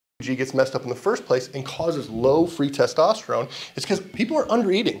gets messed up in the first place and causes low free testosterone, it's because people are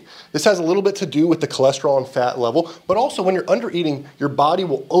undereating. This has a little bit to do with the cholesterol and fat level, but also when you're undereating, your body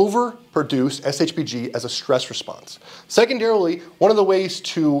will overproduce SHBG as a stress response. Secondarily, one of the ways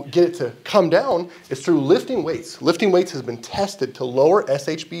to get it to come down is through lifting weights. Lifting weights has been tested to lower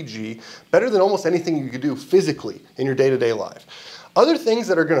SHBG better than almost anything you could do physically in your day-to-day life. Other things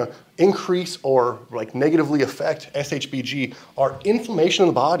that are going to increase or negatively affect SHBG are inflammation in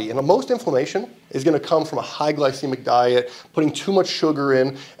the body. And most inflammation is going to come from a high glycemic diet, putting too much sugar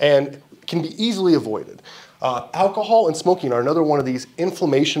in, and can be easily avoided. Alcohol and smoking are another one of these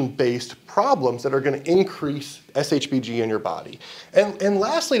inflammation-based problems that are going to increase SHBG in your body. And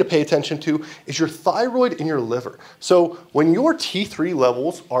lastly to pay attention to is your thyroid and your liver. So when your T3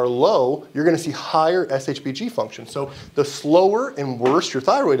 levels are low, you're going to see higher SHBG function. So the slower and worse your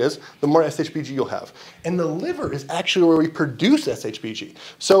thyroid is, the more SHBG you'll have. And the liver is actually where we produce SHBG.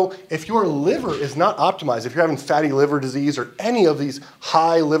 So if your liver is not optimized, if you're having fatty liver disease or any of these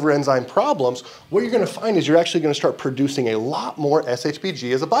high liver enzyme problems, what you're going to find is you're actually going to start producing a lot more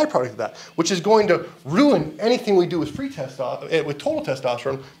SHBG as a byproduct of that, which is going to ruin anything we do with total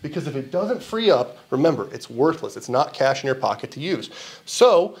testosterone, because if it doesn't free up, remember, it's worthless. It's not cash in your pocket to use.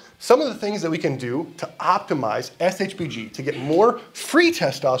 So some of the things that we can do to optimize SHBG, to get more free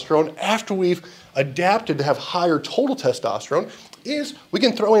testosterone after we've adapted to have higher total testosterone, is we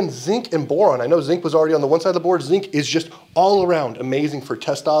can throw in zinc and boron. I know zinc was already on the one side of the board. Zinc is just all around amazing for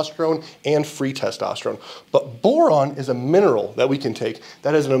testosterone and free testosterone. But boron is a mineral that we can take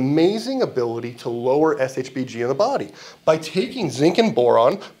that has an amazing ability to lower SHBG in the body. By taking zinc and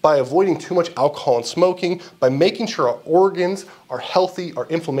boron, by avoiding too much alcohol and smoking, by making sure our organs are healthy, our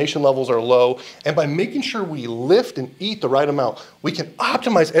inflammation levels are low, and by making sure we lift and eat the right amount, we can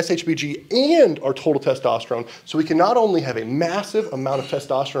optimize SHBG and our total testosterone, so we can not only have a massive amount of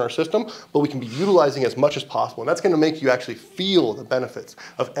testosterone in our system, but we can be utilizing as much as possible. And that's going to make you actually feel the benefits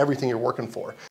of everything you're working for.